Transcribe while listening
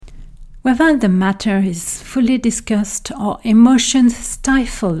Whether the matter is fully discussed or emotions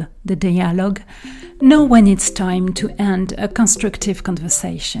stifle the dialogue, know when it's time to end a constructive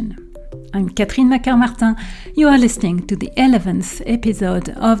conversation. I'm Catherine Macar-Martin. You are listening to the 11th episode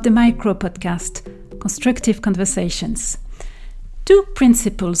of the micro podcast, Constructive Conversations. 2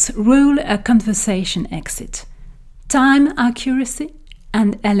 principles rule a conversation exit: time accuracy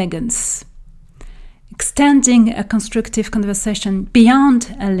and elegance. Extending a constructive conversation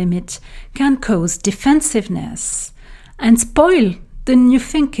beyond a limit can cause defensiveness and spoil the new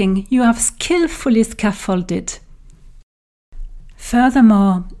thinking you have skillfully scaffolded.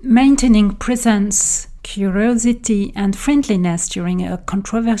 Furthermore, maintaining presence, curiosity, and friendliness during a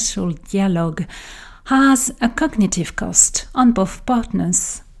controversial dialogue has a cognitive cost on both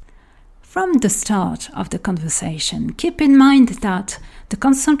partners. From the start of the conversation, keep in mind that the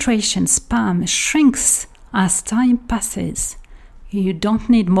concentration span shrinks as time passes. You don't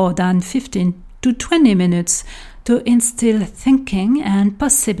need more than 15 to 20 minutes to instill thinking and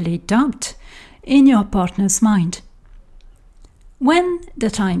possibly doubt in your partner's mind. When the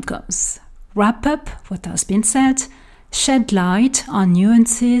time comes, wrap up what has been said, shed light on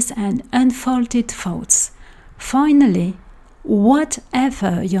nuances and unfolded thoughts. Finally,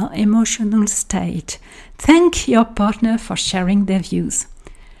 whatever your emotional state, thank your partner for sharing their views.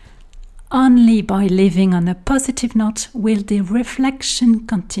 Only by living on a positive note will the reflection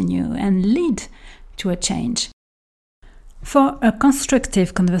continue and lead to a change. For a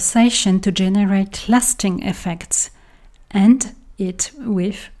constructive conversation to generate lasting effects, end it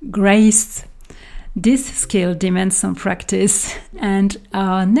with grace. This skill demands some practice, and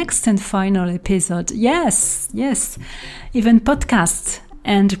our next and final episode, yes, even podcasts,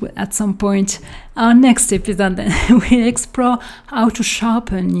 and at some point, our next episode will explore how to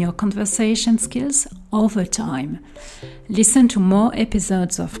sharpen your conversation skills over time. Listen to more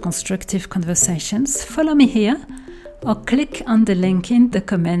episodes of Constructive Conversations, follow me here, or click on the link in the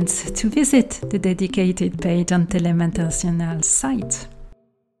comments to visit the dedicated page on Télémain International's site.